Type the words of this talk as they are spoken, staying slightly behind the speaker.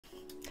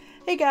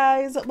Hey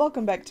guys,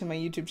 welcome back to my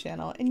YouTube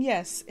channel, and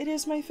yes, it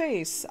is my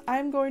face.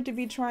 I'm going to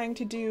be trying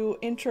to do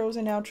intros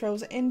and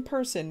outros in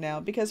person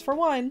now, because for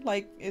one,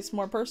 like, it's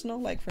more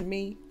personal, like from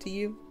me to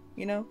you,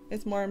 you know,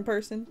 it's more in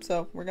person,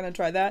 so we're gonna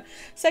try that.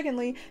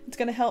 Secondly, it's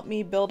gonna help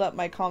me build up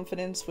my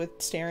confidence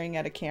with staring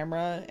at a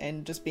camera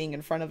and just being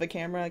in front of a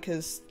camera,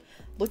 because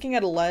looking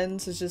at a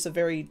lens is just a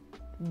very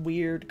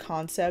weird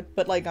concept,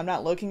 but like, I'm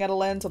not looking at a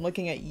lens, I'm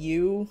looking at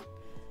you.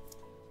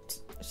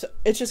 So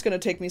it's just gonna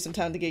take me some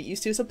time to get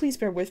used to, so please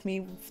bear with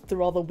me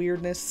through all the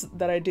weirdness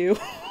that I do.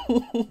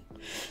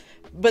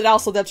 But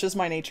also that's just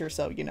my nature,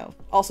 so you know,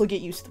 also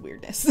get used to the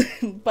weirdness.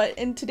 But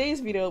in today's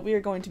video, we are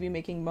going to be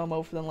making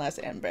Momo from The Last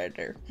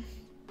Airbender.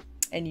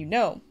 And you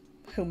know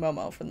who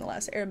Momo from The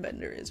Last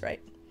Airbender is, right?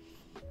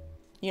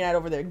 You're not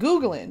over there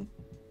Googling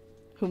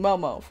who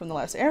Momo from The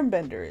Last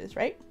Airbender is,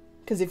 right?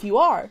 Because if you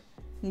are,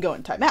 you can go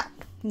in timeout.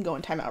 You can go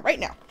in timeout right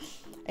now.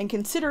 And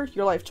consider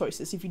your life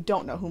choices if you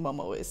don't know who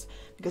Momo is,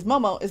 because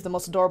Momo is the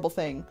most adorable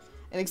thing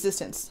in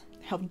existence.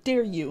 How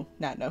dare you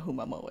not know who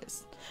Momo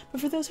is?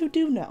 But for those who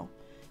do know,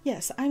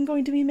 yes, I'm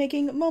going to be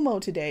making Momo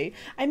today.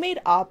 I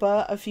made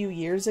Appa a few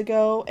years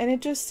ago, and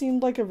it just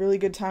seemed like a really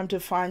good time to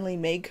finally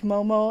make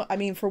Momo. I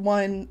mean, for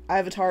one,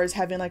 Avatar is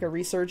having like a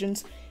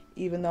resurgence,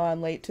 even though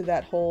I'm late to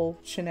that whole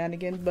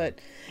shenanigan, but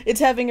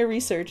it's having a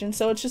resurgence,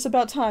 so it's just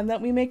about time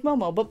that we make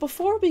Momo. But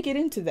before we get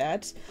into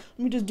that,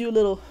 let me just do a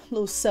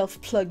little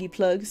self-pluggy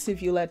plugs,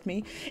 if you let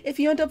me. If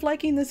you end up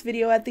liking this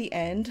video at the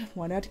end,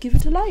 why not give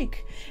it a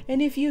like? And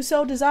if you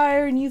so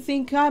desire and you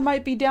think I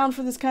might be down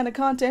for this kind of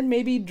content,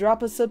 maybe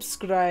drop a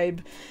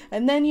subscribe.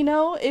 And then, you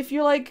know, if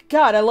you're like,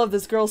 God, I love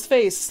this girl's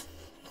face.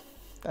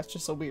 That's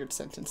just a weird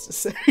sentence to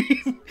say.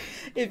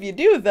 If you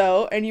do,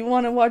 though, and you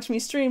want to watch me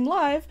stream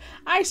live,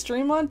 I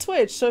stream on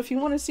Twitch. So if you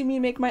want to see me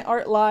make my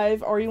art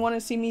live, or you want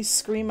to see me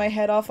scream my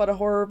head off at a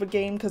horror of a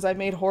game because I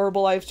made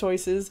horrible life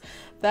choices,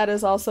 that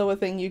is also a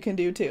thing you can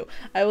do too.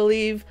 I will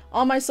leave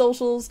all my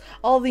socials,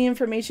 all the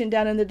information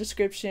down in the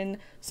description.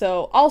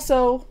 So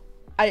also,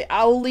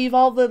 I'll leave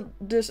all the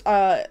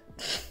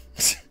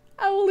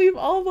I will leave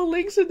all the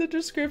links in the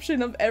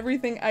description of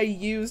everything I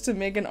use to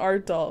make an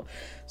art doll.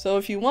 So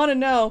if you want to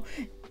know,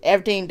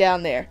 everything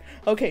down there.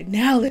 Okay,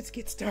 now let's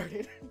get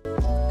started.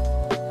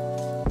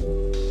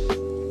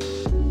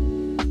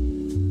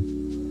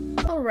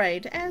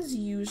 Alright, as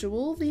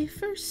usual, the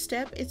first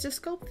step is to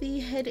sculpt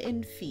the head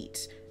and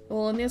feet.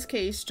 Well, in this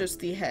case, just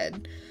the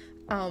head.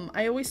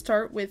 I always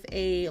start with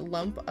a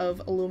lump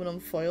of aluminum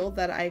foil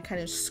that I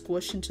kind of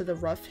squish into the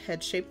rough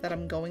head shape that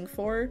I'm going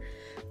for.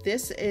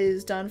 This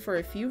is done for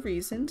a few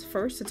reasons.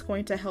 First, it's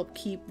going to help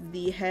keep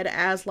the head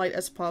as light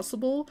as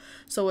possible,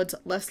 so it's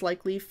less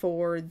likely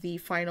for the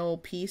final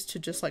piece to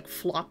just like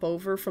flop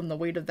over from the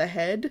weight of the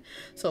head.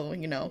 So,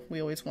 you know, we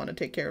always want to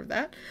take care of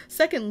that.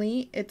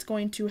 Secondly, it's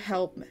going to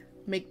help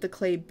make the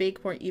clay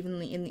bake more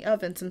evenly in the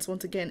oven, since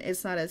once again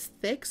it's not as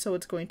thick, so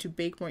it's going to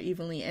bake more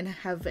evenly and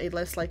have a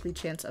less likely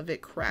chance of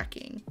it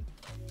cracking.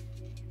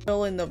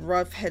 Still in the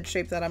rough head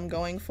shape that I'm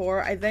going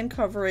for, I then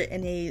cover it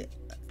in a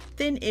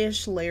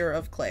thin-ish layer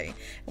of clay,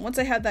 and once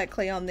I have that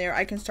clay on there,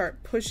 I can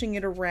start pushing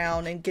it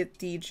around and get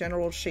the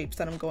general shapes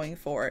that I'm going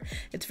for.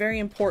 It's very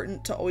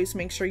important to always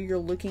make sure you're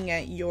looking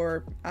at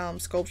your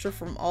sculpture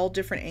from all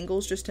different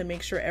angles, just to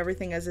make sure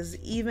everything is as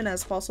even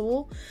as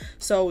possible.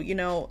 So, you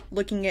know,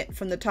 looking at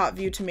from the top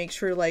view to make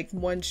sure like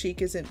one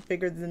cheek isn't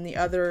bigger than the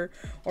other,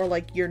 or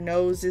like your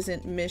nose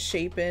isn't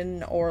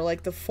misshapen, or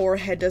like the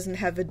forehead doesn't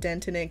have a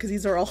dent in it, because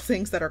these are all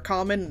things that are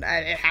common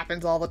and it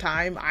happens all the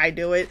time. I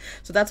do it.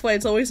 So that's why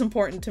it's always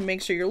important to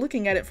make sure you're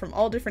looking at it from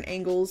all different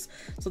angles,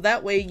 so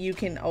that way you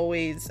can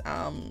always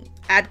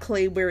add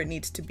clay where it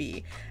needs to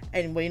be.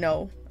 And you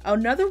know,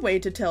 another way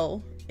to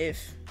tell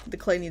if the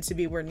clay needs to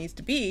be where it needs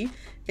to be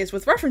is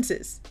with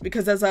references,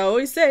 because as I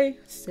always say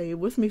it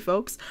with me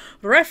folks,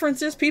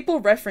 references people,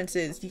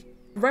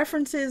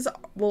 references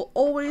will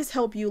always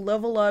help you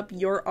level up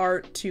your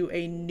art to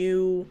a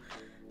new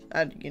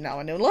you know,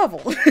 a new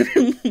level.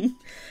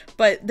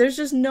 But there's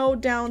just no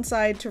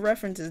downside to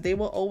references. They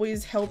will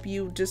always help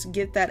you just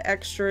get that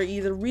extra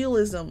either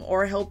realism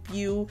or help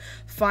you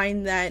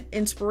find that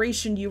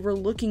inspiration you were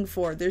looking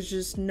for. There's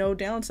just no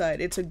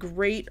downside. It's a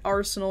great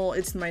arsenal.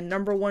 It's my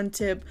 #1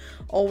 tip.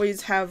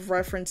 Always have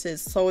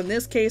references. So in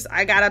this case,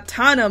 I got a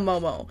ton of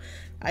Momo.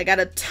 I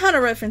got a ton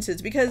of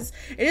references, because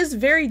it is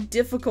very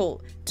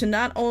difficult to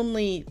not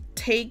only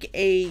take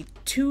a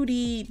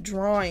 2D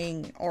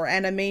drawing or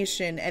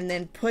animation and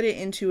then put it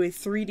into a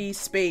 3D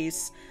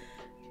space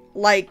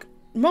like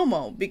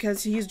Momo,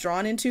 because he's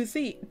drawn in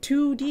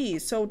 2D,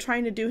 so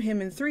trying to do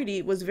him in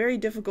 3D was very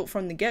difficult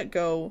from the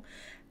get-go.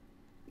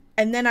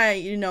 And then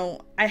I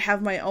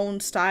have my own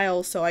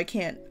style, so I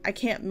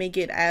can't make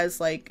it as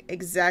like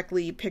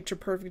exactly picture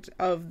perfect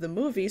of the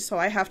movie, so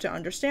I have to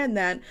understand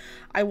that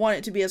I want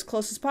it to be as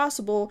close as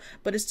possible,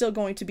 but it's still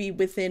going to be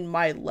within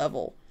my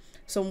level.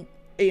 So,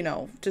 you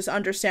know, just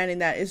understanding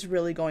that is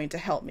really going to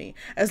help me.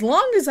 As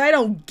long as I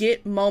don't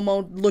get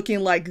Momo looking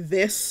like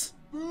this.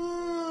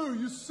 Ooh,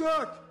 you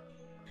suck!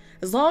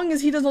 As long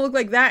as he doesn't look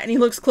like that and he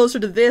looks closer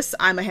to this,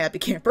 I'm a happy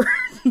camper.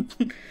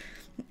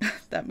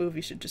 That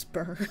movie should just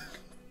burn.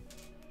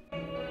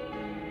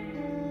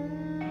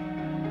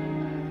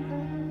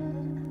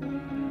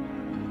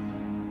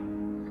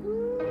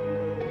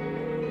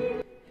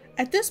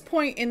 At this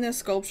point in this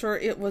sculpture,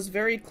 it was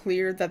very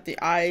clear that the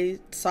eye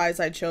size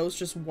I chose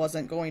just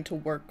wasn't going to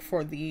work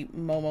for the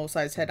Momo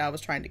size head I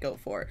was trying to go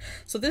for.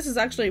 So this is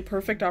actually a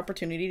perfect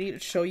opportunity to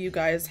show you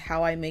guys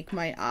how I make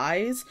my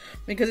eyes,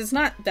 because it's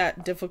not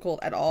that difficult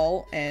at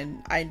all,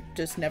 and I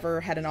just never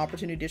had an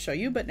opportunity to show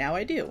you, but now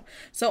I do.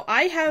 So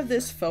I have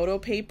this photo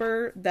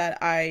paper that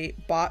I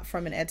bought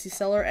from an Etsy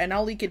seller, and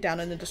I'll link it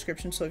down in the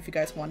description, so if you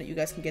guys want it, you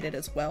guys can get it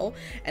as well.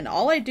 And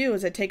all I do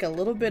is I take a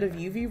little bit of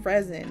UV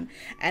resin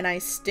and I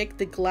stick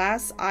the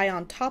glass eye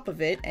on top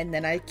of it, and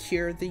then I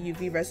cure the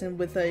UV resin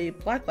with a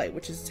blacklight,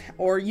 which is,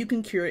 or you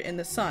can cure it in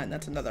the sun,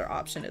 that's another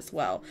option as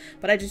well,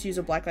 but I just use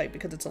a blacklight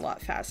because it's a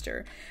lot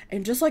faster.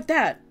 And just like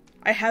that,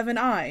 I have an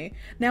eye.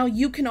 Now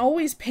you can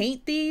always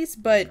paint these,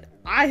 but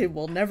I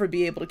will never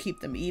be able to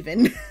keep them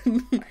even.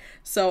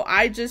 So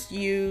I just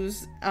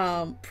use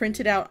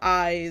printed out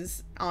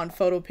eyes on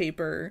photo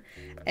paper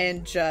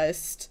and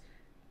just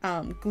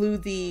glue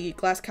the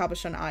glass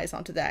cabochon eyes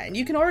onto that. And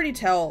you can already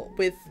tell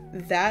with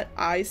that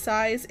eye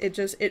size,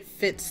 it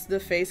fits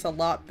the face a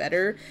lot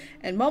better.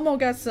 And Momo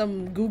got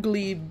some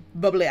googly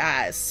bubbly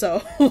eyes,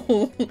 so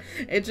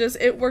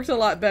it worked a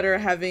lot better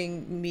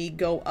having me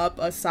go up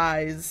a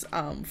size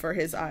for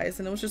his eyes.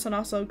 And it was just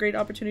also a great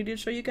opportunity to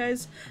show you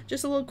guys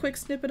just a little quick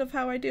snippet of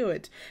how I do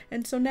it.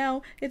 And so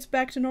now it's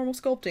back to normal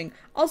sculpting.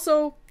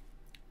 Also,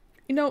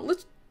 you know,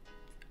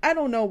 I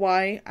don't know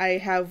why I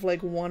have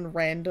like one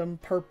random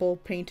purple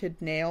painted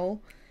nail.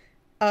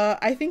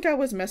 I think I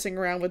was messing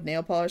around with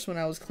nail polish when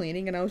I was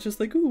cleaning, and I was just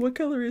like, ooh, what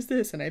color is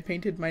this? And I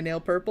painted my nail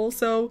purple,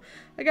 so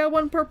I got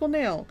one purple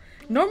nail.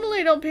 Normally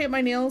I don't paint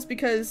my nails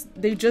because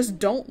they just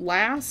don't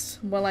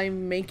last while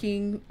I'm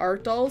making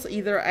art dolls.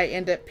 Either I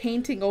end up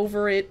painting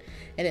over it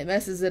and it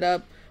messes it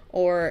up,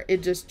 or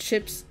it just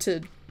chips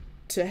to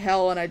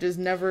hell and I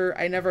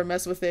never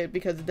mess with it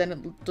because then it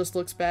just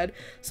looks bad.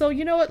 So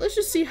you know what, let's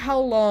just see how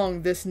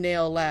long this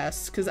nail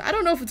lasts, because I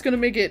don't know if it's gonna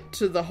make it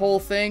to the whole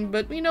thing,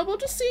 but you know, we'll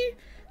just see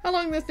how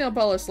long this nail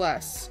polish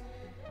lasts.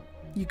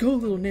 You go,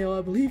 little nail,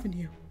 I believe in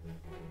you.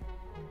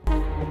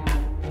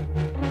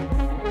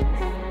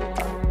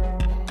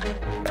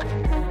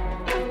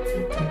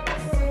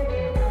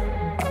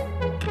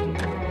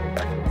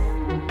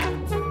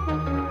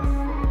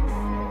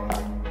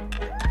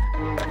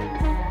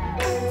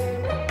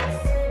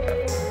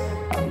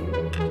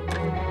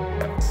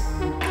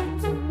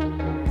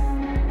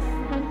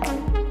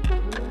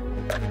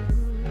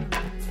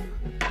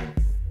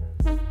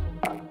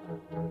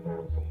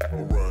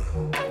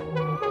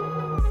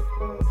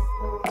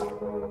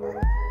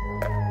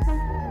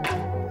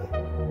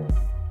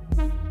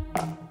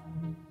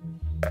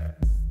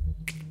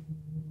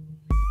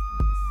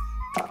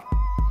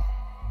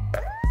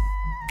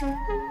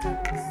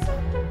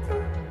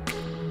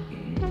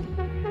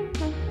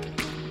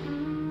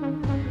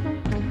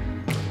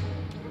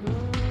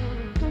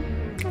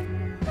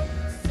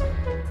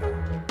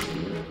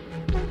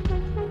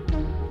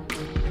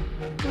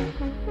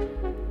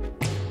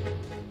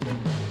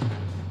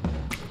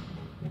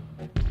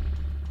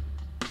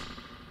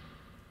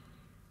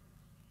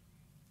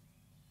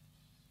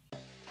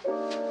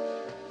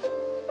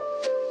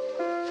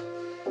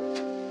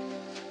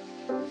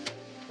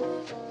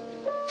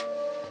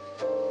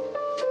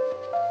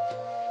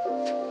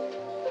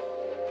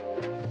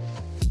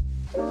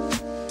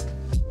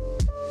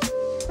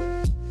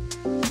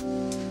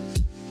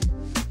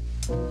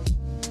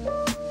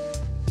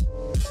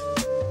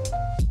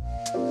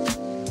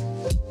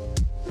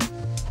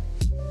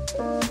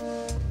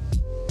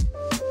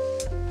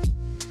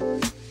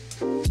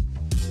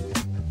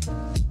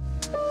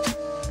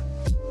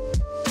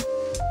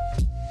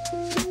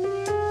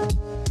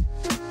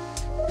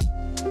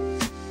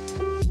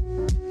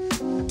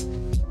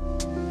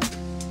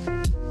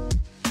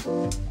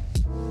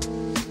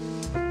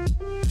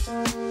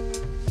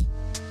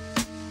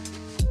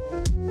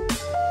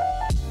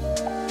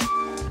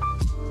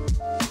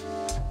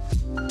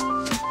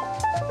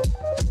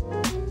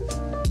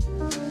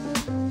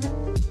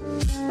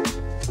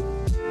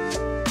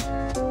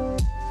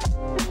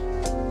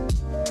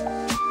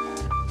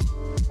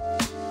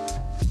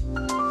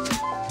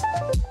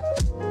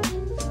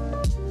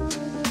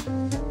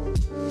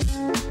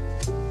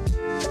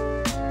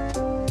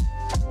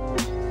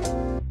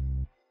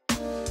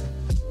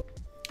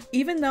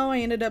 Even though I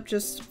ended up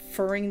just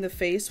furring the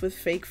face with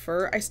fake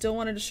fur, I still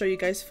wanted to show you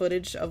guys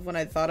footage of when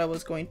I thought I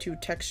was going to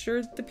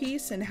texture the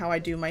piece and how I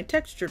do my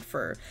textured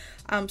fur.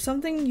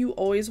 Something you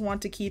always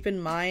want to keep in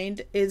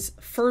mind is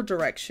fur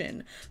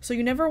direction. So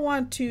you never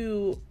want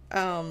to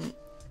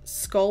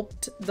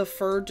sculpt the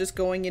fur just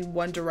going in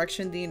one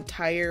direction the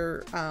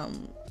entire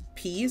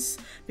piece,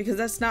 because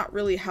that's not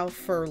really how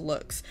fur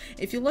looks.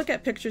 If you look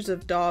at pictures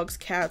of dogs,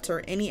 cats,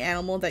 or any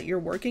animal that you're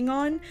working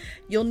on,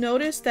 you'll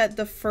notice that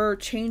the fur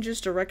changes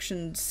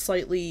direction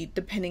slightly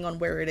depending on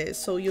where it is.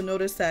 So you'll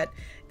notice that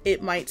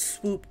it might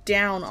swoop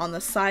down on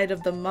the side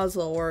of the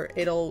muzzle, or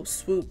it'll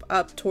swoop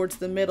up towards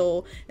the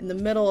middle, in the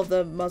middle of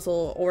the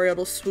muzzle, or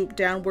it'll swoop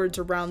downwards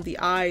around the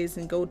eyes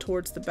and go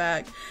towards the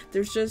back.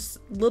 There's just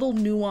little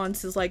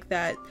nuances like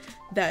that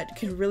that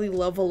can really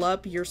level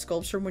up your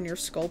sculpture when you're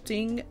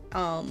sculpting.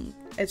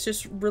 It's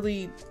just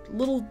really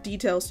little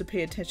details to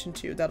pay attention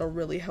to that'll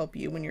really help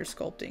you when you're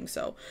sculpting.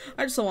 So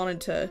I just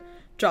wanted to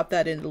drop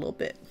that in a little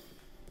bit.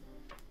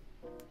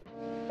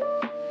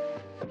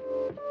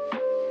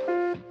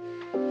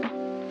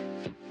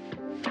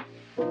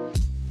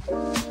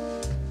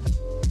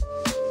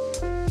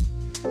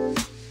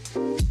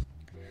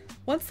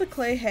 Once the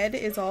clay head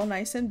is all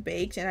nice and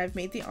baked and I've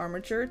made the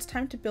armature, it's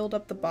time to build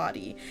up the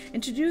body.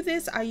 And to do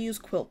this, I use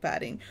quilt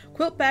batting.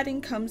 Quilt batting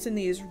comes in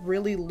these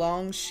really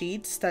long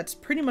sheets that's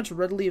pretty much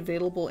readily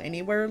available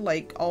anywhere,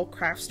 like all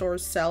craft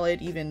stores sell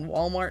it, even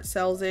Walmart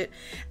sells it.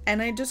 And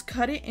I just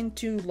cut it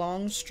into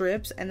long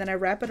strips, and then I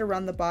wrap it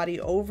around the body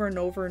over and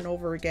over and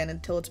over again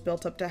until it's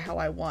built up to how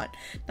I want.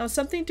 Now,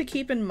 something to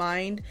keep in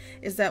mind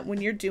is that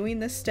when you're doing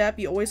this step,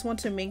 you always want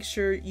to make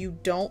sure you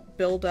don't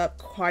build up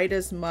quite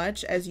as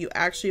much as you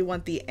actually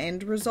want the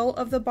end result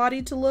of the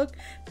body to look,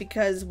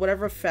 because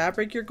whatever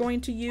fabric you're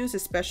going to use,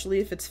 especially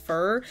if it's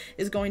fur,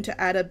 is going to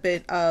add a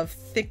bit of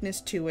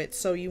thickness to it.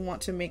 So you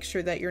want to make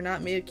sure that you're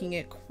not making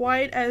it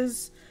quite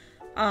as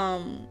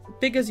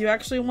big as you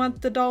actually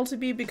want the doll to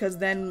be, because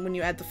then when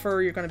you add the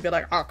fur, you're going to be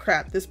like, oh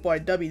crap, this boy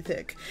W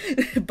thick.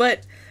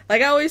 But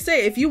like I always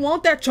say, if you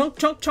want that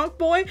chunk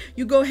boy,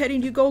 you go ahead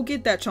and you go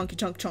get that chunky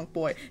chunk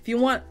boy. If you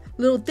want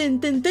little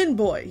thin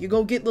boy, you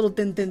go get little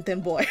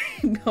thin boy.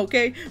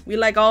 Okay, we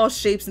like all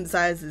shapes and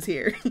sizes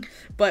here.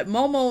 But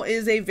Momo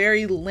is a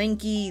very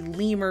lanky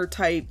lemur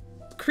type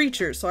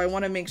creature, so I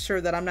want to make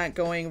sure that I'm not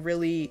going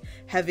really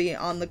heavy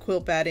on the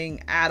quilt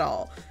batting at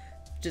all.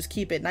 Just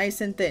keep it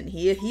nice and thin.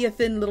 He a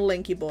thin little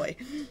lanky boy.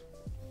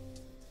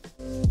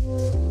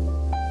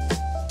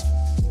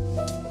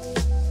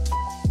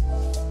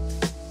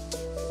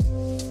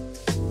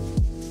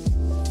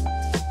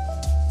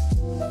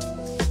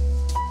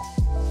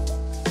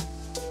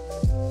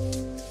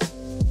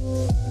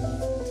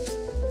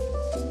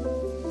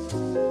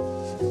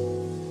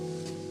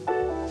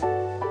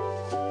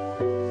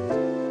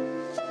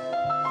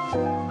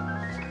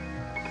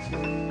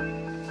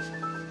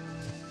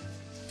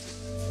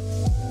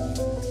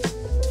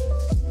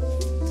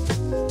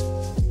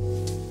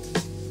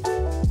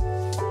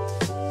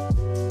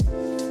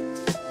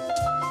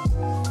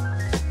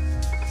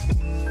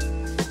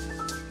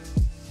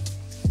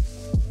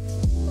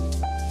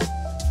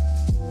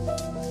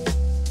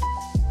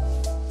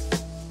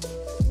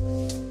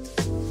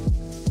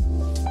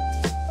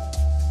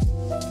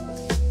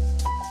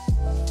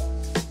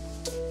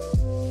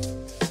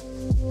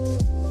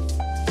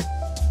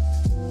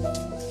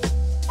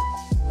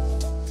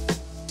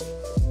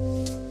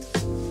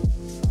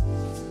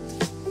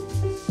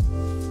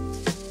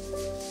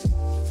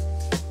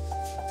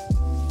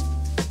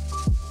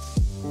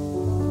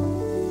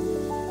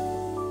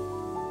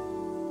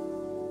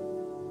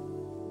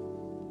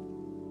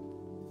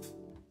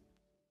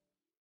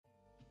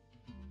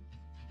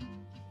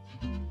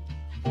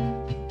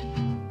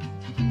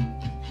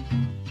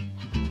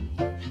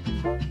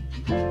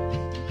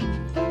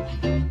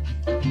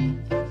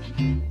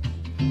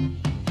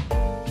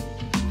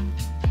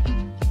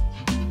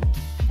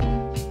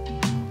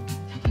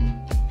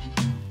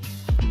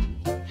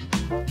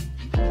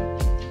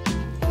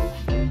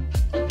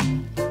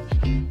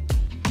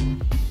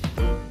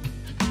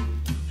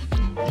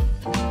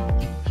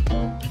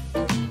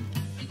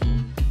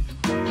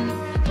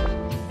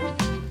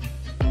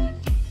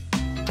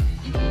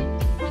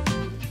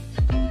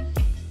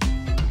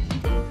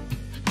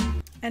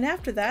 And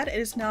after that, it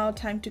is now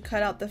time to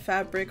cut out the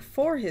fabric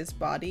for his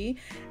body.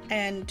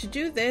 And to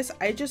do this,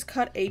 I just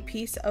cut a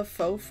piece of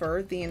faux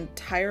fur the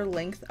entire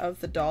length of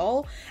the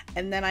doll,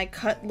 and then I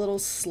cut little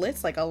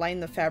slits, like I'll line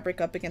the fabric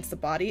up against the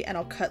body and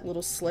I'll cut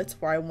little slits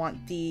where I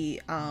want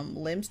the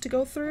limbs to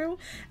go through,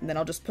 and then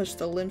I'll just push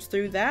the limbs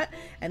through that,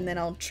 and then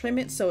I'll trim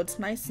it so it's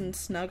nice and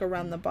snug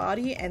around the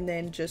body, and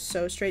then just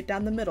sew straight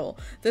down the middle.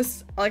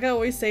 This, like I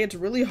always say, it's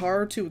really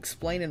hard to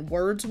explain in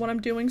words what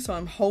I'm doing, so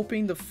I'm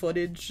hoping the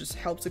footage just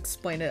helps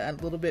explain it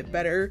a little bit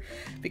better,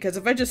 because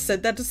if I just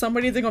said that to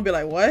somebody, they're gonna be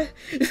like, what?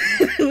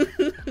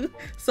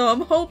 So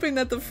I'm hoping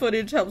that the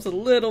footage helps a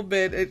little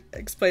bit,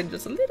 explain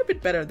just a little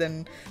bit better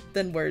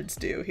than words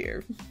do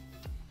here.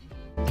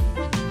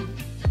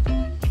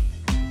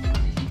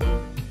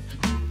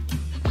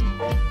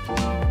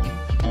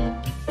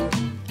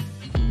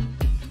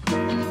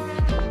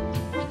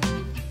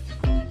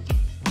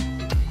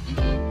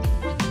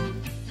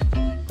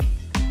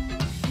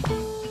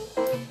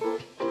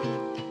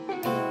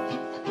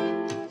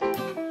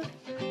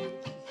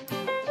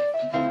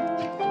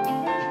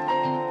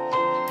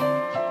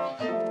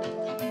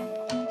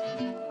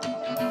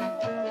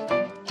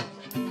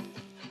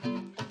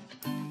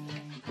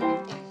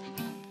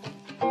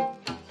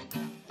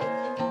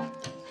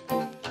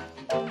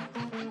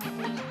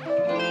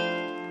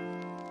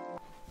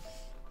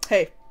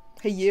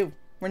 Hey you.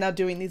 we're not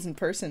doing these in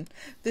person.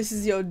 This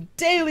is your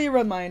daily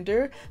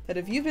reminder that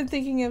if you've been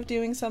thinking of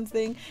doing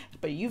something,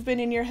 but you've been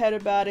in your head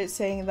about it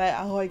saying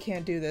that, oh, I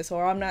can't do this,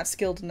 or I'm not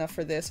skilled enough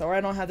for this, or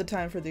I don't have the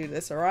time to do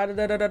this, or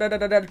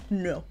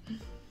no.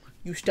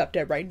 You stop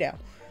that right now.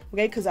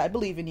 Okay? Because I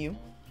believe in you.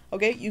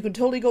 Okay? You can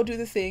totally go do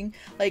the thing.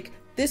 Like,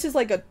 this is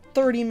like a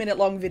 30-minute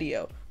long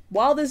video.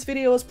 While this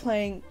video is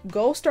playing,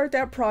 go start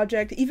that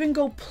project, even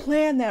go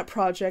plan that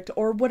project,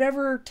 or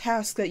whatever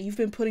task that you've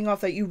been putting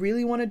off that you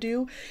really want to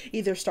do.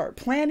 Either start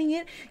planning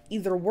it,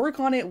 either work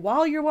on it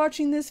while you're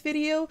watching this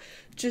video.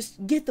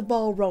 Just get the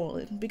ball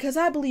rolling, because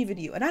I believe in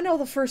you. And I know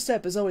the first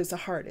step is always the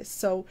hardest.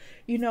 So,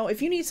 you know,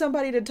 if you need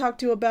somebody to talk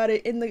to about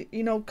it,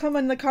 come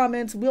in the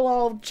comments. We'll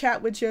all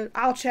chat with you.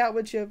 I'll chat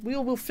with you.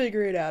 We'll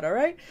figure it out,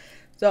 alright?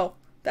 So,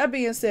 that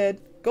being said,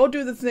 go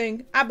do the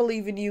thing. I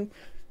believe in you.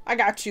 I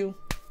got you.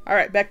 All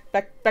right,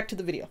 back to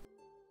the video.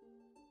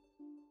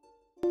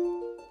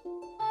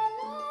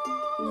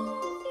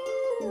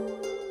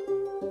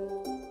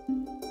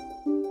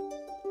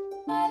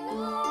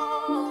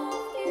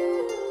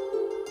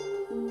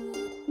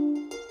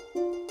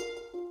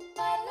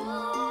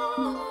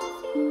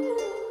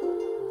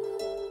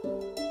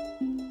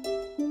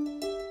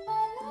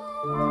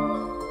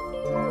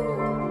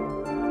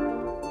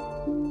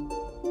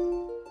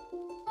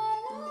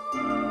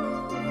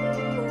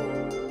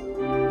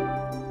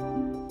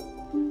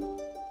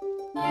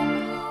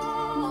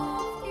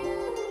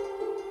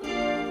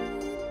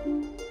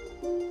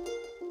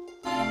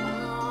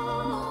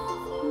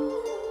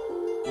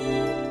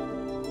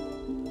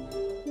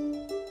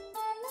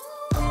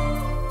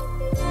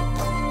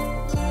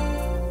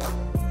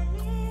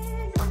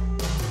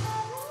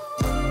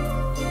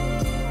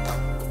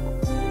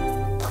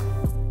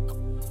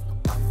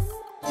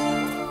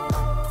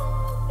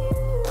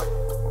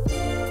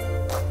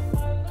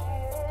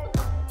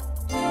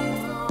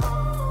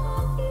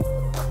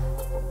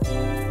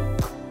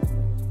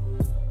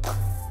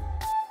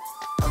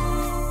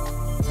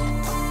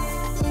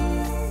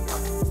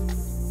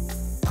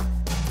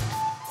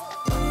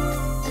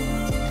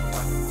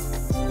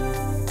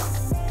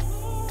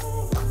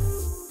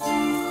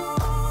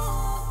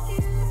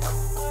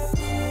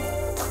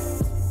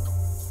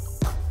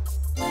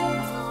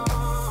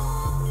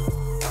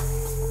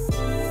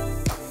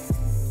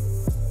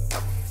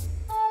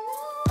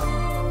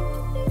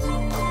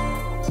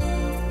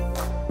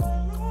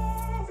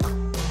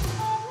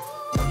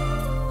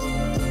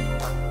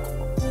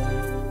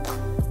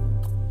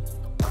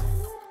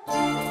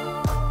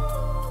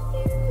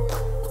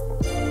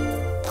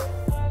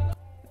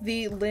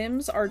 The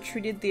limbs are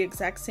treated the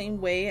exact same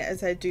way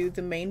as I do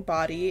the main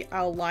body.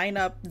 I'll line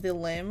up the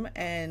limb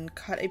and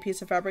cut a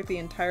piece of fabric the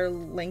entire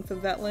length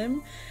of that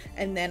limb,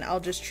 and then I'll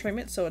just trim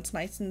it so it's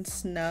nice and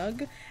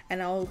snug.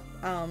 And I'll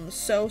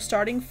sew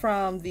starting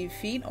from the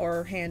feet,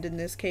 or hand in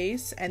this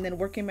case, and then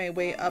working my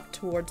way up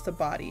towards the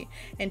body.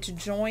 And to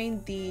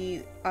join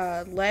the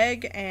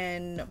leg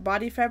and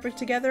body fabric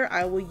together,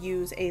 I will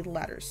use a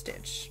ladder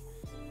stitch.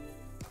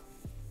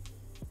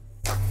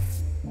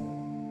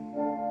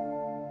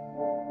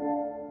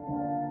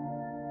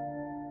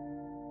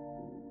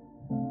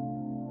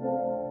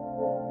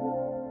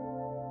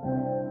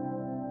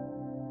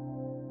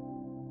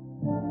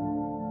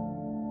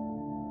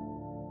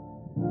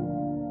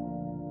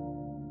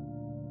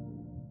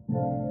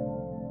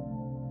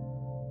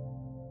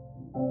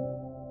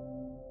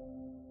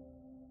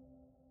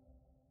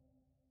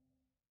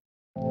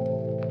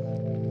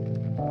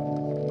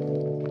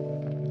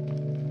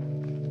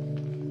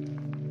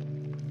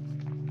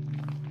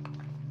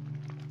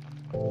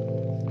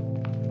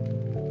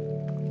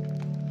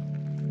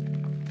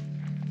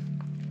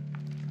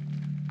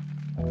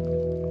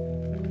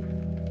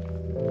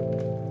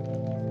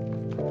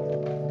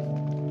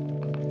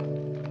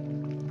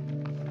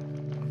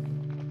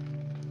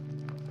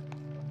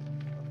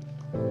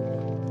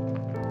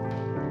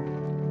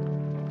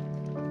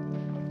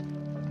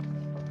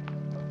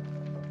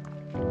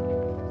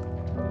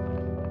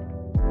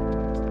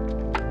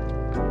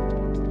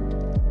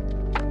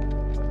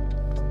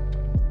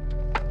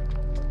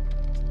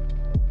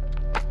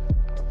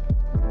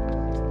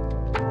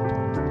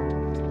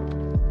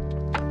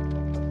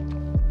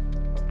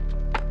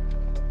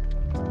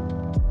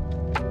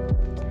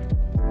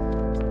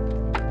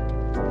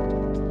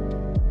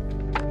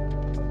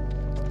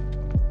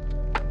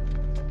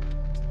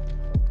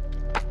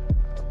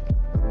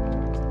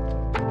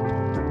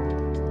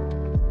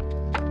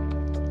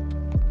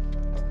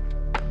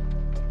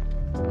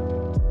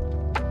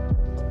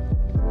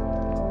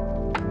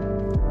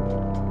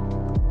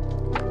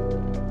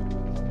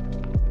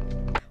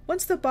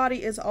 Once the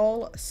body is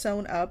all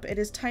sewn up, it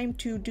is time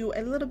to do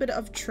a little bit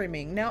of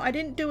trimming. Now, I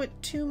didn't do it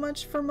too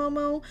much for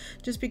Momo,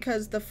 just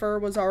because the fur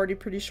was already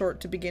pretty short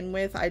to begin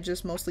with. I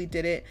just mostly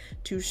did it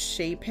to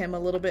shape him a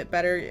little bit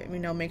better, you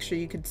know, make sure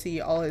you could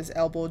see all his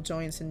elbow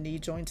joints and knee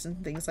joints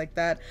and things like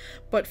that.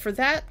 But for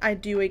that, I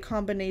do a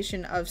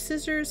combination of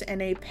scissors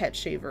and a pet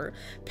shaver.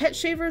 Pet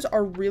shavers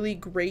are really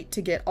great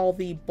to get all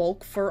the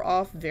bulk fur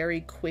off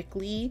very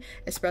quickly,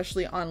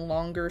 especially on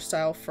longer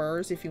style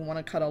furs. If you want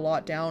to cut a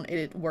lot down,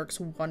 it works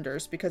wonders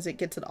because it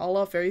gets it all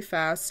off very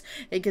fast.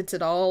 It gets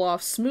it all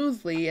off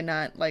smoothly and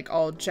not like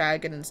all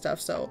jagged and stuff,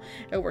 so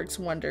it works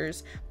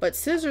wonders. But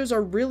scissors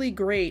are really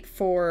great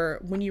for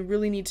when you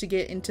really need to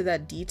get into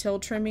that detail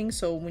trimming.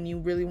 So when you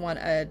really want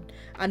a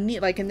knee,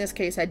 like in this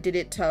case I did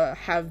it to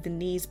have the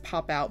knees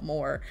pop out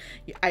more.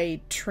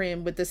 I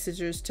trim with the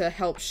scissors to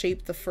help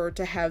shape the fur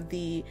to have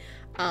the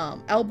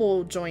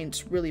elbow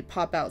joints really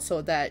pop out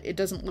so that it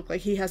doesn't look like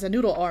he has a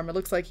noodle arm. It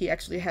looks like he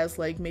actually has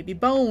like maybe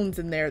bones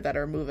in there that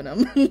are moving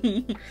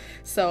him.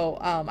 So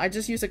I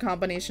just use a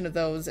combination of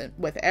those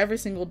with every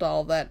single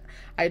doll that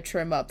I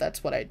trim up.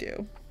 That's what I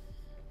do.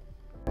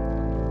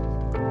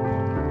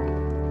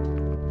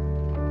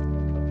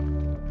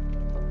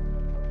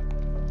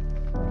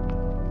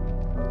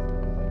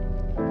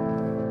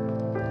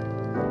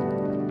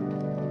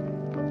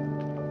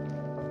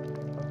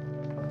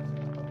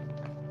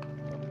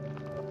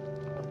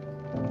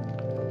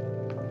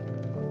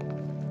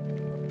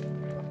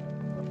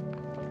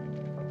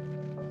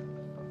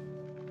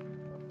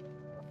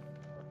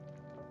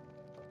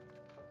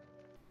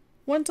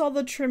 Once all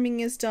the trimming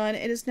is done,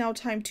 it is now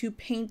time to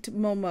paint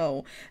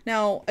Momo.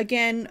 Now,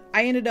 again,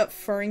 I ended up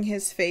furring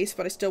his face,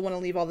 but I still want to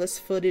leave all this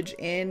footage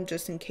in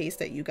just in case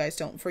that you guys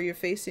don't fur your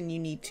face and you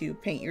need to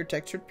paint your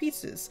textured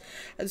pieces.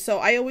 And so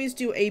I always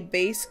do a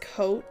base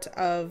coat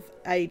of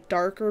a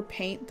darker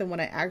paint than what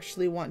I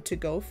actually want to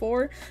go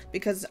for,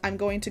 because I'm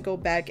going to go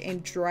back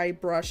and dry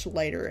brush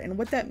lighter. And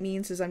what that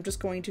means is I'm just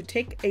going to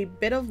take a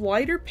bit of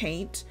lighter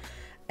paint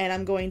and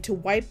I'm going to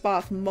wipe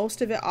off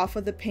most of it off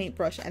of the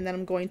paintbrush, and then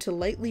I'm going to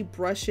lightly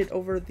brush it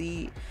over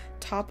the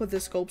top of the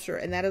sculpture,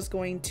 and that is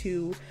going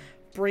to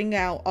bring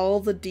out all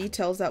the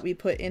details that we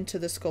put into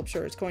the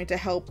sculpture. It's going to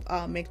help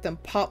make them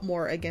pop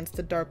more against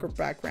the darker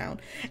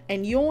background.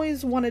 And you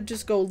always want to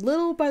just go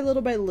little by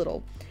little by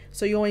little.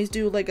 So you always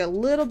do like a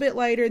little bit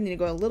lighter, and then you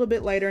go a little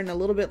bit lighter and a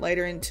little bit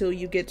lighter until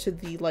you get to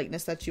the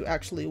lightness that you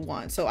actually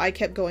want. So I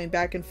kept going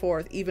back and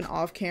forth, even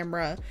off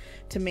camera,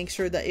 to make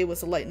sure that it was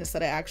the lightness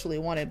that I actually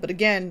wanted. But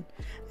again,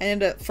 I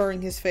ended up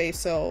furring his face,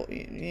 so,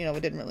 you know,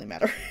 it didn't really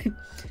matter.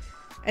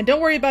 And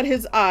don't worry about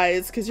his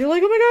eyes, because you're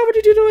like, oh my god, what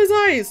did you do to his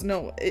eyes?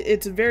 No,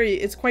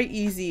 it's quite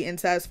easy and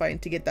satisfying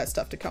to get that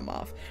stuff to come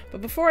off. But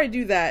before I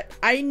do that,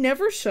 I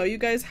never show you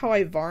guys how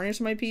I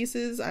varnish my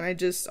pieces, and I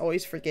just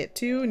always forget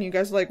to, and you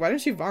guys are like, why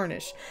don't you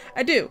varnish?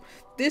 I do.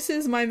 This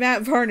is my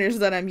matte varnish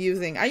that I'm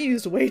using. I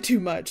used way too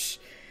much.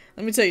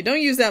 Let me tell you,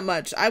 don't use that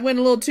much. I went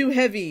a little too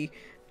heavy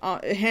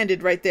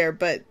handed right there,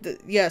 but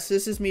yes,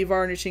 this is me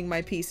varnishing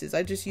my pieces.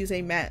 I just use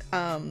a matte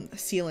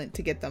sealant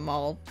to get them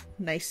all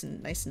nice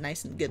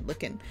and good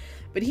looking.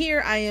 But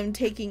here I am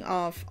taking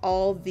off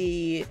all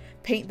the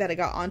paint that I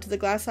got onto the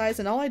glass eyes,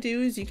 and all I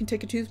do is you can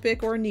take a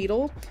toothpick or a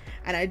needle,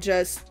 and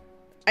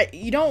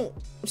you don't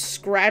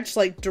scratch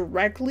like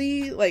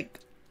directly like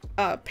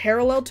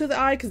parallel to the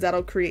eye, because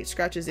that'll create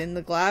scratches in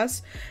the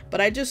glass,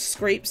 but I just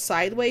scrape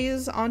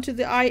sideways onto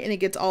the eye and it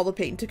gets all the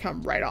paint to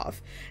come right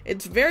off.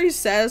 It's very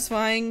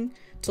satisfying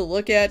to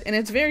look at, and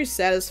it's very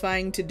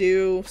satisfying to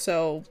do.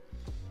 So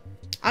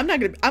I'm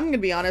gonna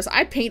be honest,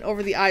 I paint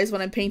over the eyes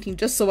when I'm painting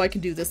just so I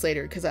can do this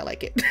later because I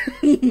like it.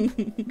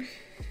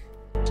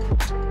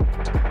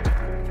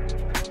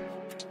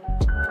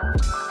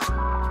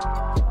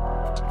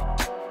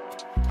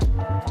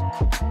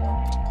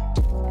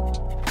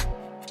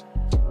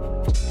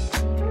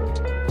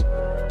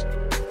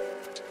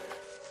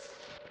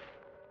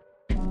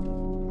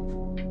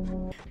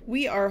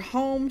 We are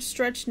home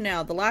stretched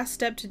now. The last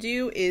step to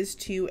do is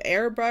to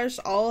airbrush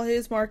all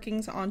his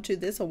markings onto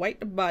this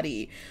white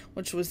body,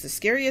 which was the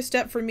scariest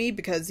step for me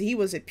because he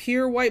was a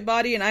pure white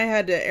body and I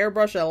had to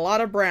airbrush a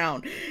lot of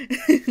brown.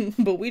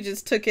 But we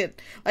just took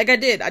it like I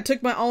did. I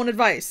took my own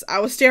advice. I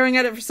was staring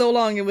at it for so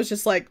long, it was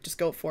just like, just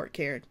go for it,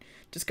 Karen.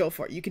 Just go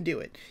for it. You can do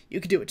it. You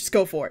can do it. Just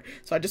go for it.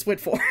 So I just went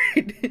for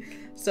it.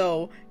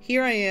 So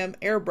here I am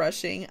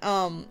airbrushing.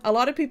 A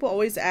lot of people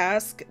always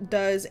ask,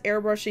 does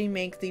airbrushing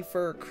make the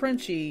fur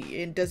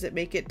crunchy and does it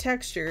make it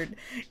textured?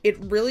 It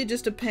really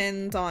just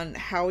depends on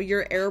how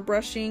you're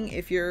airbrushing.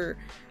 If you're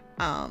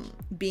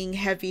being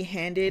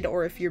heavy-handed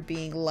or if you're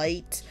being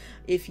light,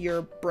 if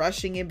you're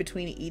brushing in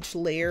between each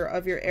layer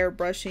of your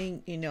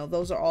airbrushing, you know,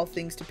 those are all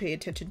things to pay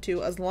attention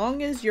to. As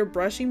long as you're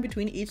brushing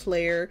between each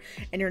layer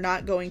and you're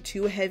not going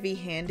too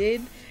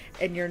heavy-handed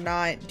and you're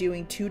not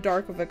doing too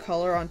dark of a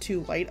color on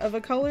too light of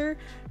a color,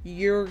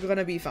 you're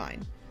gonna be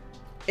fine.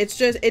 it's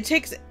just, it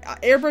takes,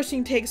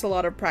 airbrushing takes a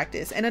lot of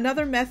practice. And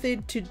another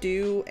method to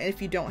do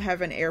if you don't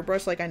have an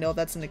airbrush, like I know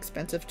that's an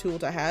expensive tool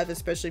to have,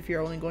 especially if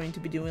you're only going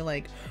to be doing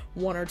like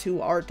 1 or 2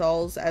 art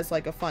dolls as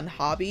like a fun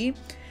hobby.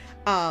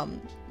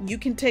 You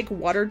can take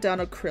watered down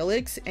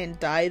acrylics and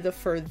dye the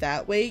fur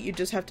that way. You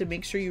just have to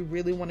make sure you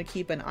really want to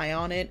keep an eye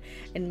on it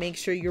and make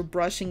sure you're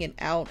brushing it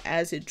out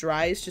as it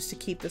dries, just to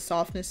keep the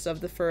softness of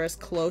the fur as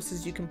close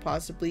as you can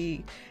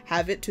possibly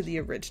have it to the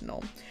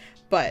original.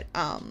 But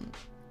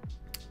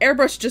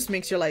airbrush just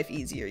makes your life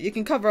easier. You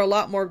can cover a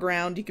lot more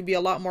ground. You can be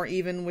a lot more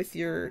even with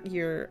your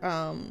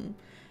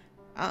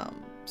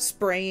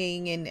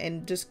spraying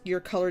and just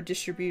your color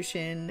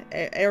distribution.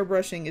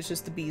 Airbrushing is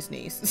just the bee's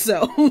knees.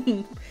 So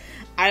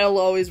I'll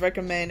always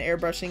recommend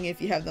airbrushing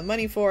if you have the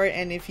money for it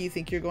and if you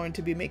think you're going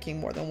to be making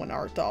more than 1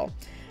 art doll.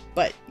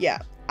 But yeah,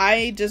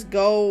 I just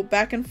go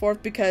back and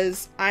forth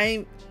because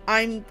I'm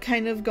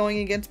kind of going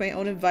against my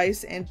own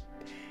advice and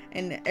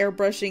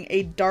airbrushing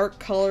a dark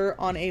color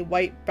on a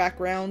white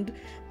background.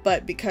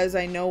 But because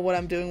I know what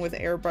I'm doing with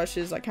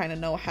airbrushes, I kind of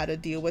know how to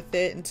deal with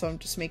it. And so I'm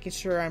just making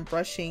sure I'm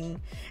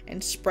brushing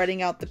and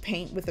spreading out the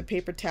paint with a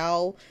paper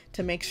towel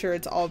to make sure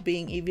it's all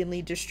being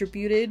evenly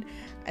distributed.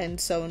 And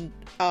so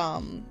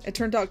it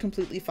turned out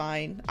completely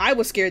fine. I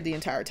was scared the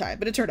entire time,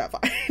 but it turned out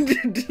fine.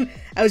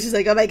 I was just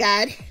like, oh my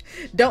god,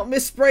 don't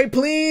misspray,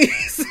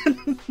 please.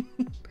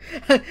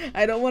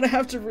 I don't want to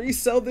have to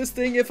resell this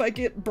thing if I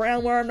get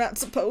brown where I'm not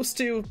supposed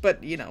to,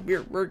 but you know,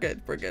 we're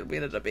good. We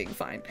ended up being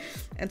fine.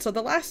 And so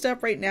the last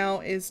step right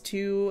now is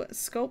to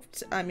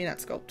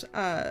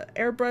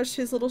airbrush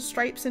his little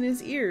stripes in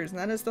his ears, and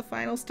that is the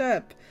final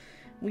step.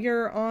 We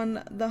are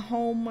on the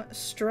home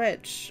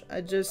stretch.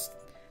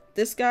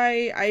 This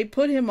guy, I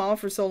put him off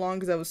for so long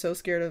because I was so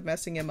scared of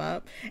messing him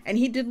up. And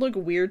he did look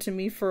weird to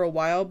me for a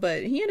while,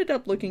 but he ended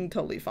up looking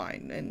totally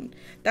fine. And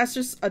that's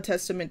just a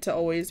testament to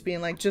always being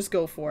like, just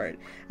go for it.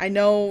 I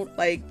know,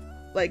 like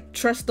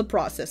trust the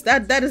process.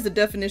 That is the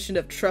definition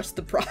of trust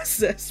the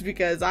process,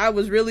 because I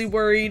was really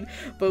worried,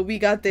 but we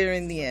got there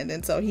in the end.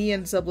 And so he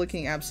ends up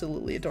looking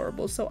absolutely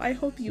adorable. So I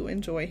hope you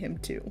enjoy him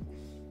too.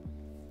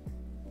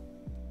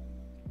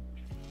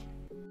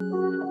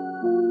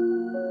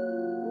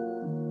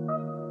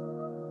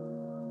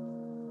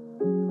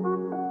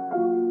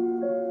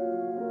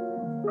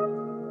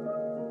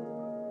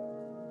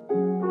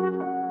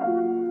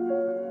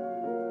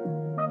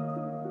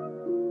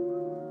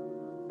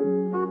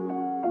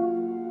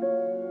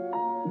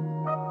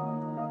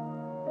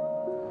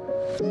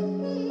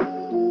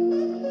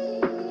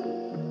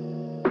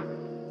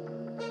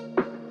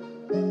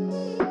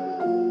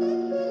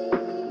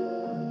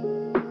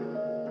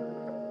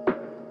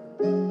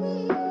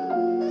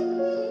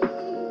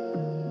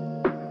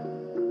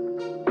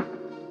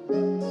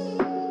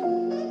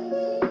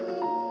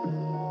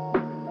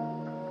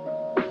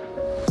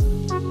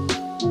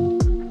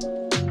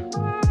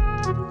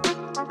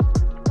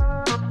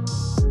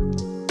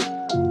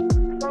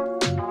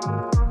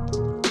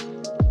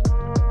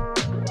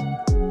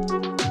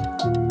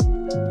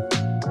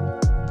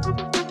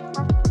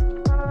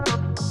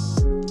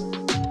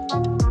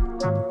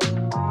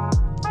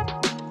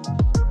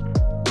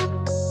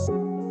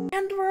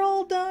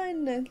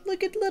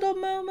 Look at little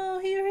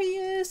Momo, here he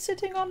is,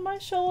 sitting on my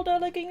shoulder,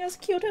 looking as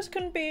cute as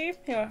can be.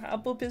 Here, I'll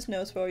boop his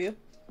nose for you.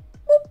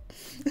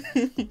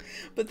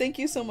 But thank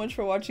you so much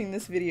for watching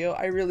this video.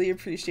 I really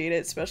appreciate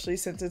it, especially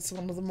since it's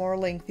one of the more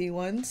lengthy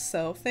ones,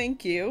 so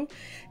thank you.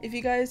 If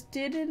you guys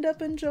did end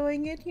up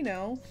enjoying it, you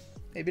know,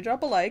 maybe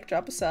drop a like,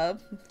 drop a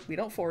sub. We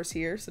don't force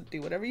here, so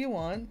do whatever you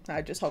want.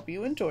 I just hope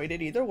you enjoyed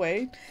it either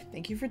way.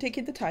 Thank you for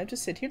taking the time to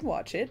sit here and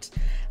watch it.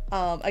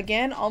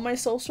 Again, all my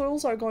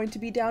socials are going to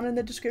be down in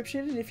the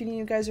description, and if any of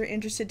you guys are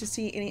interested to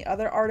see any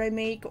other art I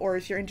make, or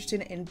if you're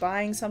interested in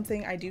buying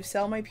something, I do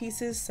sell my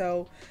pieces,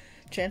 so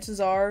chances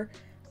are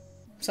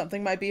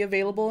something might be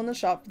available in the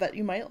shop that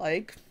you might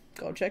like.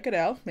 Go check it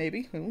out,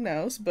 maybe, who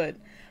knows, but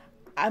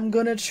I'm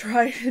gonna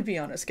try to be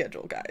on a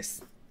schedule,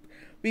 guys.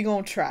 We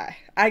gonna try.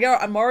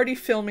 I'm already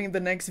filming the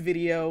next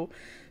video,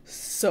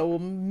 so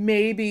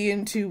maybe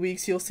in 2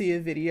 weeks you'll see a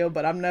video,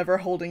 but I'm never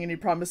holding any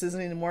promises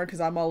anymore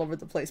because I'm all over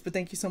the place. But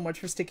thank you so much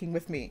for sticking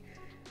with me.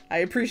 I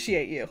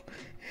appreciate you.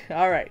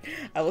 Alright,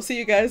 I will see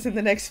you guys in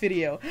the next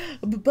video.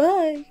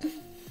 Bye-bye!